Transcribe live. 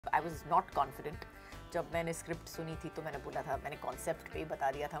I was not confident. जब मैंने script सुनी थी तो मैंने बोला था, मैंने कॉन्सेप्ट पे ही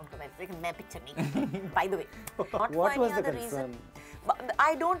बता दिया था उनको, मैं पिक्चर नहीं करती. By the way, not for any other reason.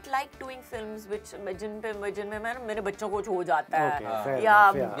 I don't like doing films which जिनमें मेरे बच्चों को हो जाता है या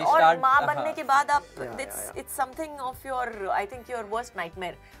और माँ बनने के बाद आप it's something of your, I think, your worst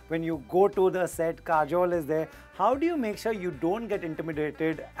nightmare. When you go to the set, Kajol is there. How do you make sure you don't get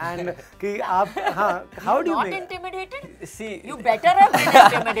intimidated and कि आप how do you not make intimidated? See, you better have been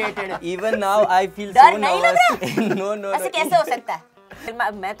intimidated. Even now I feel so nervous. No. ऐसे कैसे हो सकता है?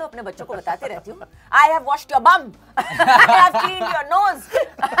 मैं तो अपने बच्चों को बताती रहती हूँ. I have washed your bum. I have cleaned your nose.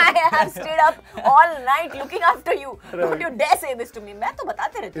 I have stayed up all night looking after you. Don't you dare say this to me. मैं तो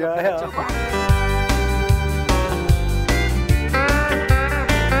बताती रहती हूँ अपने बच्चों को.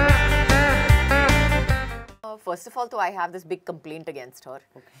 First of all, तो I have this big complaint against her.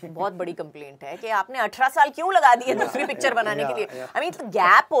 बहुत बड़ी complaint है कि आपने 18 साल क्यों लगा दिए दूसरी पिक्चर बनाने के लिए. I mean,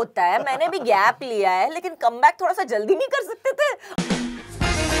 गैप होता है, मैंने भी गैप लिया है, लेकिन कमबैक थोड़ा सा जल्दी नहीं कर सकते थे.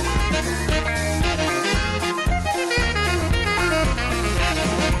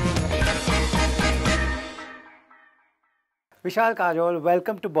 Vishal, Kajol,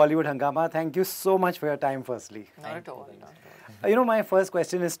 welcome to Bollywood Hungama. Thank you so much for your time, firstly. Not at all. You know, my first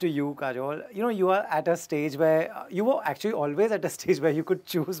question is to you, Kajol. You know, you are at a stage where you were actually always at a stage where you could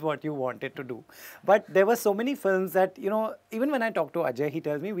choose what you wanted to do. But there were so many films that, you know, even when I talk to Ajay, he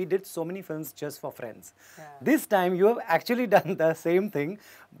tells me we did so many films just for friends. Yeah. This time you have actually done the same thing.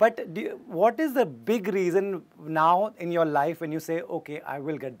 But what is the big reason now in your life when you say, okay, I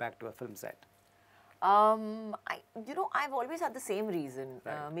will get back to a film set? You know, I've always had the same reason.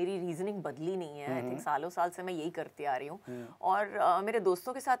 मेरी reasoning बदली नहीं है. I think सालों साल से मैं यही करती आ रही हूँ. और मेरे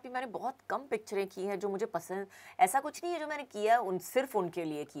दोस्तों के साथ भी मैंने बहुत कम पिक्चरें की हैं जो मुझे पसंद. ऐसा कुछ नहीं है जो मैंने किया सिर्फ उनके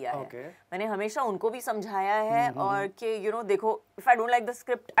लिए किया है. मैंने हमेशा उनको भी समझाया है और कि you know, देखो, if I don't like the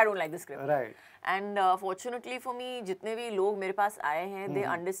script, I don't like the script. Right. And fortunately for me, जितने भी लोग मेरे पास आए हैं, they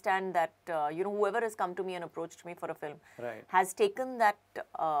understand that you know, whoever has come to me and approached me for a film has taken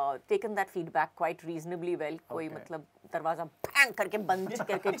that feedback quite reasonably well. कोई मतलब दरवाजा bang करके बंद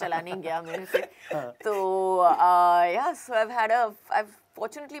करके चला नहीं गया मेरे से. तो yeah, so I've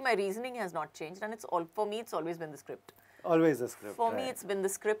fortunately my reasoning has not changed, and for me it's always been the script. Always the script. For me, it's been the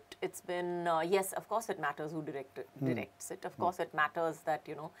script. It's been yes, of course, it matters who directs it. Of course, it matters that,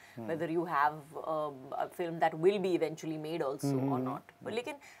 you know, whether you have a film that will be eventually made also or not. But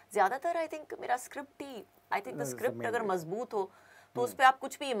लेकिन ज़्यादातर I think मेरा script he, I think the script अगर मजबूत हो तो उस पे आप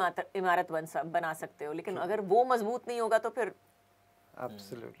कुछ भी इमारत बना सकते हो. लेकिन अगर वो मजबूत नहीं होगा तो फिर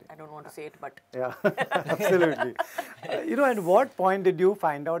Absolutely. I don't want to say it, but yeah, absolutely. You know, at what point did you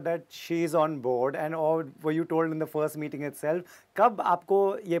find out that she's on board, and or were you told in the first meeting itself? कब आपको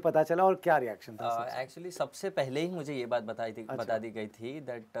ये पता चला और क्या reaction था? Actually, सबसे पहले ही मुझे ये बात बता दी गई थी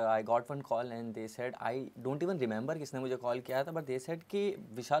that I got one call and they said, I don't even remember किसने मुझे कॉल किया था, but they said कि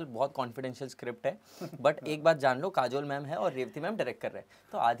विशाल बहुत कॉन्फिडेंशियल स्क्रिप्ट है, बट एक बात जान लो, काजोल मैम है और रेवती मैम डायरेक्ट कर रहे हैं.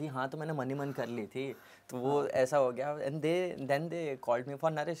 तो आधी हाँ तो मैंने मन ही मन कर ली थी, तो वो ऐसा हो गया. And then they called me for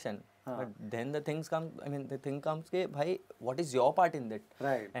narration. But then the thing comes कि भाई, what is your part in that?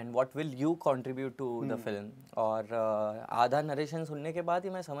 Right. And what will you contribute to the film? और आधा नरेशन सुनने के बाद ही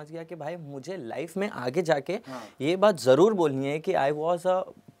मैं समझ गया कि भाई मुझे लाइफ में आगे जाके ये बात ज़रूर बोलनी है कि I was a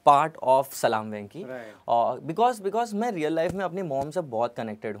part of सलाम वेंकी. और बिकॉज मैं रियल लाइफ में अपनी मॉम से बहुत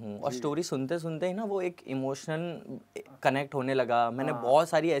कनेक्टेड हूँ और स्टोरी सुनते सुनते ही ना वो एक इमोशन कनेक्ट होने लगा. मैंने बहुत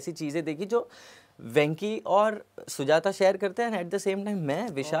सारी ऐसी चीज़ें देखी जो वेंकी और सुजाता शेयर करते हैं, एट द सेम टाइम मैं,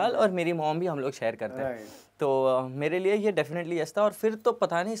 विशाल और मेरी मॉम भी हम लोग शेयर करते हैं. तो मेरे लिए ये डेफिनेटली यस था. और फिर तो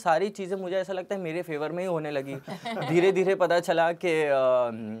पता नहीं सारी चीज़ें मुझे ऐसा लगता है मेरे फेवर में ही होने लगी. धीरे धीरे पता चला कि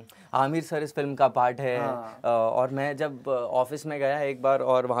आमिर सर इस फिल्म का पार्ट है. और मैं जब ऑफिस में गया एक बार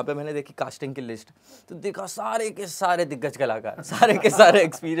और वहाँ पे मैंने देखी कास्टिंग की लिस्ट, तो देखा सारे के सारे दिग्गज कलाकार, सारे के सारे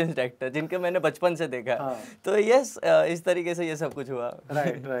एक्सपीरियंस्ड एक्टर जिनके मैंने बचपन से देखा. तो यस, इस तरीके से ये सब कुछ हुआ.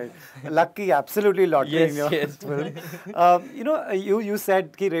 Right. Lucky, absolutely lottery in your film. You know, you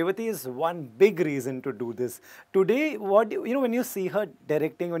said कि Revathi is one big reason to do this. Today, what you know, when you see her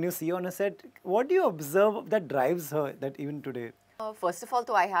directing, when you see her on a set, what do you observe that drives her that even today? First of all,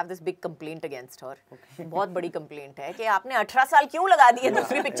 तो I have this big complaint against her. बहुत बड़ी complaint है कि आपने 18 साल क्यों लगा दिए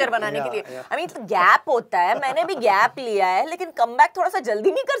दूसरी पिक्चर बनाने के लिए. I mean, गैप होता है, मैंने भी गैप लिया है, लेकिन कमबैक थोड़ा सा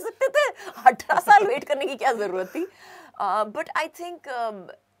जल्दी नहीं कर सकते थे. 18 साल वेट करने की क्या जरूरत थी. But I think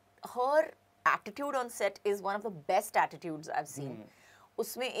her attitude on set is one of the best attitudes I've seen.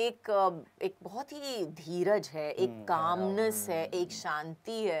 उसमें एक बहुत ही धीरज है, एक कामनेस है, एक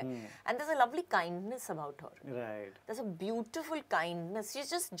शांति है, and there's a lovely kindness about her. Right. There's a beautiful kindness. She's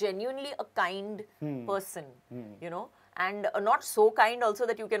just genuinely a kind person, you know. and not so kind also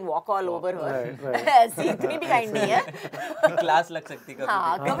that you can walk all over her. right. ऐसी इतनी भी kind नहीं है. Class लग सकती कभी.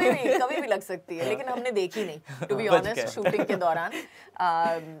 हाँ, कभी भी लग सकती है, लेकिन हमने देखी नहीं, to be honest, shooting के दौरान.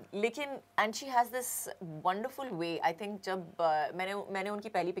 लेकिन and she has this wonderful way. I think जब मैंने उनकी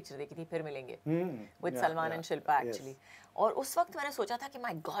पहली पिक्चर देखी थी, फिर मिलेंगे, with Salman and Shilpa actually. और उस वक्त मैंने सोचा था कि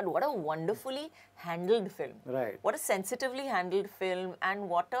my God, what a wonderfully handled film. Right. What a sensitively handled film, and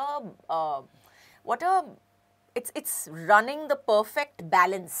what a it's running the perfect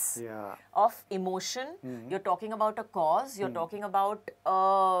balance of emotion. You're talking about a cause. You're talking about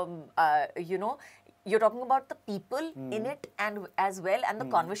you're talking about the people in it, and as well, and the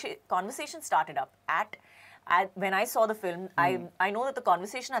conversation started up at when I saw the film. I know that the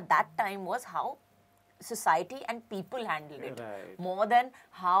conversation at that time was how society and people handled it, more than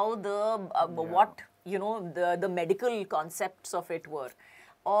how what the medical concepts of it were.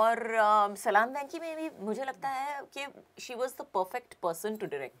 और सलाम वेंकी में भी मुझे लगता है कि she was the perfect person to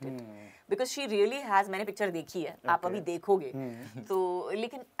direct it, because she really has. मैंने picture देखी है, आप अभी देखोगे, तो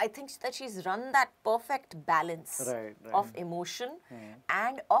लेकिन I think that she's run that perfect balance of emotion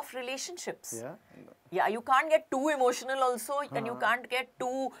and of relationships. Yeah, you can't get too emotional also, and you can't get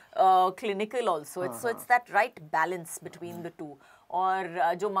too clinical also. So it's that right balance between the two.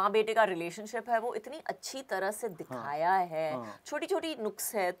 और जो माँ बेटे का relationship है वो इतनी अच्छी तरह से दिखाया है. छोटी छोटी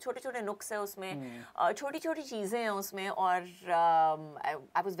नुक्स है उसमें, छोटी छोटी चीज़ें हैं उसमें. और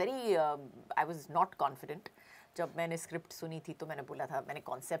I was not confident. जब मैंने स्क्रिप्ट सुनी थी तो मैंने बोला था, मैंने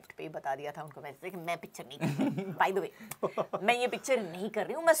कॉन्सेप्ट पे बता दिया था उनको, मैं पिक्चर नहीं कर रही. बाय द वे, मैं ये पिक्चर नहीं कर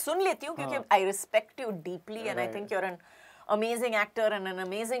रही हूँ. मैं सुन लेती हूँ क्योंकि I respect you deeply, and I think you are N amazing actor and an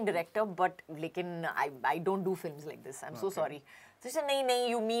amazing director, but लेकिन I don't do films like this. I'm so sorry. So she said, नहीं,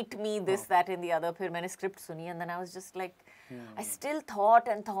 you meet me, this, that and the other. फिर मैंने script सुनी, and then I was just like, I still thought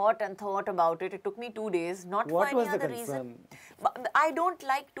about it. It took me 2 days, not for any other reason. But I don't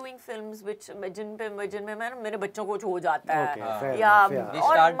like doing films जिनमें मेरे बच्चों को कुछ हो जाता है, या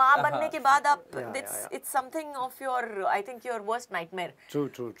और माँ बनने के बाद आप it's something of your, I think, your worst nightmare. True.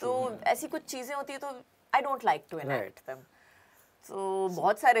 तो ऐसी कुछ चीजें होती है तो I don't like to enact them. So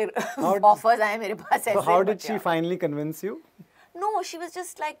बहुत सारे offers आए मेरे पास ऐसे. So how did she finally convince you? No, she was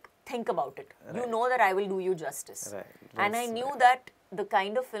just like, think about it. You know that I will do you justice. And I knew that the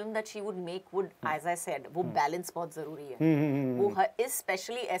kind of film that she would make would, as I said, वो balance बहुत ज़रूरी है. वो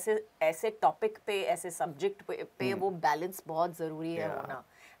especially ऐसे topic पे, ऐसे subject पे वो balance बहुत ज़रूरी है होना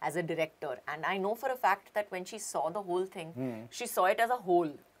as a director. And I know for a fact that when she saw the whole thing, she saw it as a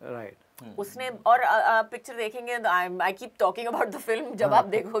whole. Right. उसने और पिक्चर देखेंगे, I keep talking about the film जब आप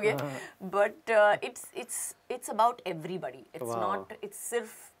देखोगे, but it's about everybody. It's not, it's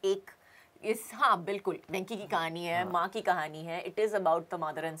सिर्फ एक, हाँ बिल्कुल वेंकी की कहानी है, माँ की कहानी है. It is about the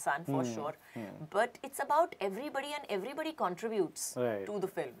mother and son for sure, but it's about everybody, and everybody contributes to the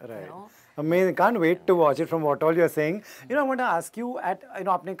film. You know? Amazing. Can't wait to watch it from what all you're saying. You know, I want to ask you,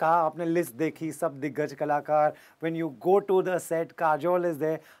 आपने कहा, आपने list देखी, सब दिग्गज कलाकार. When you go to the set, Kajol is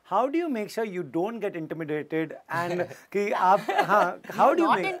there. How do you make sure you don't get intimidated? And कि आप, हाँ, how do you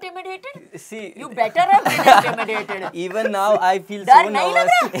not make? Intimidated? See, you better have been intimidated. Even now I feel so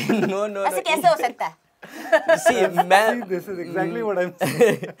nervous. No. ऐसे कैसे हो सकता है? See, ma'am, this is exactly what I'm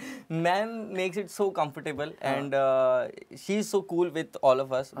saying. Ma'am makes it so comfortable, and she's so cool with all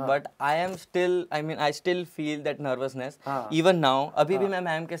of us. But I still feel that nervousness. Even now, अभी भी मैं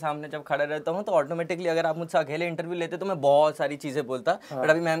ma'am के सामने जब खड़ा रहता हूँ तो ऑटोमेटिकली अगर आप मुझसे अकेले इंटरव्यू लेते तो मैं बहुत सारी चीजें बोलता, बट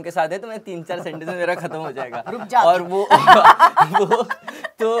अभी मैम के साथ है तो मैं 3-4 सेंटेंस में मेरा खत्म हो जाएगा. और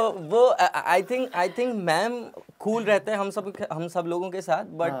वो आई थिंक मैम कूल रहते हैं हम सब लोगों के साथ,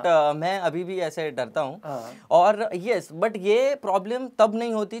 बट मैं अभी भी ऐसे डरता हूँ. और यस, बट ये प्रॉब्लम तब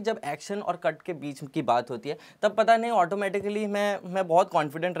नहीं होती जब एक्शन और कट के बीच की बात होती है. तब पता नहीं ऑटोमेटिकली मैं बहुत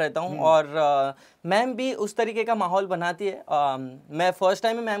कॉन्फिडेंट रहता हूँ. और मैम भी उस तरीके का माहौल बनाती है. मैं फर्स्ट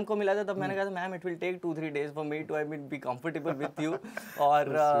टाइम में मैम को मिला था तब मैंने कहा था, ma'am it will take 2-3 days for me to be comfortable with you. और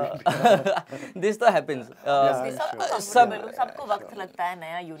दिस तो हैपेंस. सबको वक्त लगता है,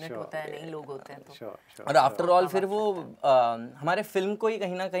 नया यूनिट होता है, नए लोग होते हैं तो. और आफ्टर ऑल फिर वो हमारे फिल्म को ही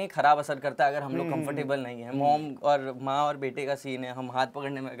कहीं ना कहीं खराब असर करता है अगर हम लोग कंफर्टेबल नहीं है. मॉम और माँ और बेटे का सीन है, हम हाथ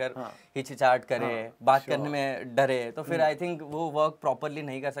पकड़ने में अगर हिचकिचाहट करें, बात करने में डरे, तो फिर आई थिंक वो वर्क प्रॉपरली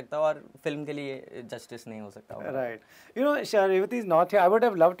नहीं कर सकता और फिल्म के लिए जस्टिस नहीं हो सकता. Right. You know, Revathi is not here. I would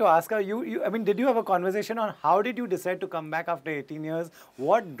have loved to ask her. I mean, did you have a conversation on how did you decide to come back after 18 years?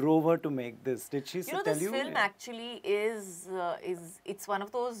 What drove her to make this? Did she tell you? This film actually is it's one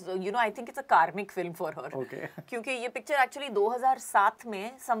of those. I think it's a karmic film for her. Okay. क्योंकि ये picture actually 2007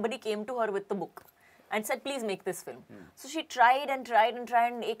 में somebody came to her with the book. and said, please make this film. So she tried and tried and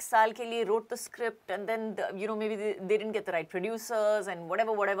tried, and ek saal ke liye wrote the script, and then maybe they didn't get the right producers and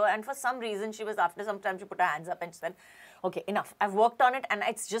whatever. And for some reason, after some time she put her hands up and she said, okay, enough. I've worked on it and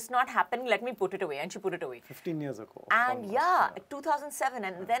it's just not happening. Let me put it away. And she put it away. 15 years ago. And almost, 2007,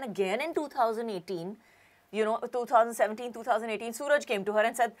 and then again in 2018. 2017, 2018, Suraj came to her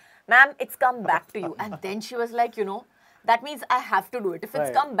and said, ma'am, it's come back to you. And then she was like, that means I have to do it. If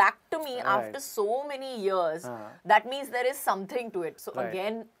it's come back to me after so many years, that means there is something to it. So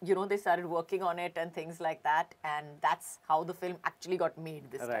again, they started working on it and things like that. And that's how the film actually got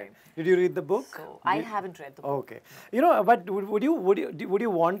made this time. Did you read the book? So I haven't read the book. Okay. But would you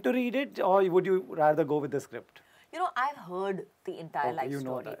want to read it, or would you rather go with the script? I've heard the entire life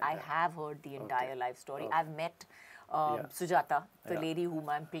story. I have heard the entire life story. I've met Sujata, the lady whom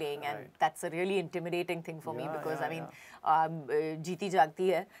I'm playing, and that's a really intimidating thing for me because जीती जागती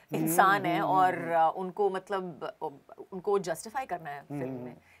है, इंसान है, और उनको justify करना है film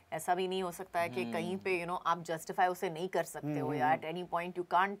में. ऐसा भी नहीं हो सकता है कि कहीं पे आप justify उसे नहीं कर सकते हो या at any point you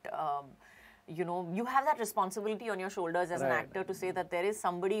can't you have that responsibility on your shoulders as an actor to say that there is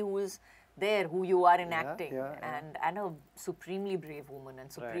somebody who is there who you are enacting, and a supremely brave woman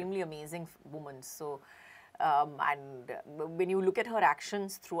and supremely amazing woman. So and when you look at her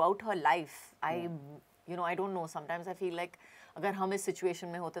actions throughout her life, I don't know, sometimes I feel like अगर हम इस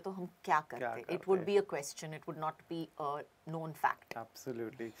situation में होते तो हम क्या करते? It would be a question, it would not be a known fact.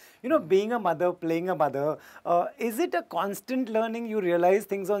 Absolutely. Being a mother, playing a mother, is it a constant learning? You realize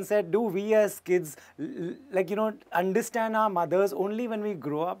things on set. Do we as kids, understand our mothers only when we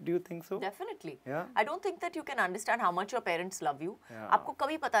grow up? Do you think so? Definitely. Yeah. I don't think that you can understand how much your parents love you. आपको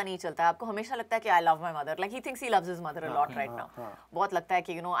कभी पता नहीं चलता है. आपको हमेशा लगता है कि I love my mother. Like he thinks he loves his mother a lot right now. बहुत लगता है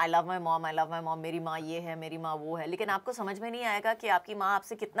कि I love my mom, I love my mom. मेरी माँ ये है, मेरी माँ वो है. लेकिन आपको समझ में नहीं आएगा कि आपकी माँ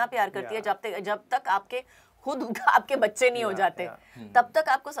आपसे कितना प्यार करती है जब तक आपके खुद आपके बच्चे नहीं हो जाते, तब तक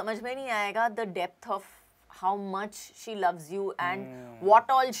आपको समझ में नहीं आएगा the depth of how much she loves you and what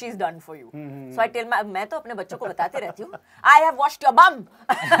all she's done for you. So I tell मैं तो अपने बच्चों को बताते रहती हूँ, I have washed your bum,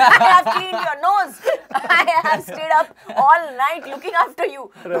 I have cleaned your nose, I have stayed up all night looking after you.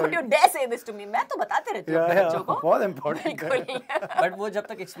 Don't you dare say this to me. मैं तो बताते रहती हूँ अपने बच्चों को. बहुत important. But वो जब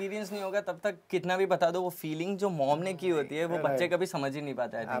तक experience नहीं होगा तब तक कितना भी बता दो, वो feeling जो मॉम ने की होती है वो बच्चे कभी समझ ही नहीं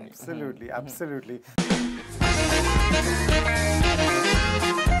पाता है. Absolutely.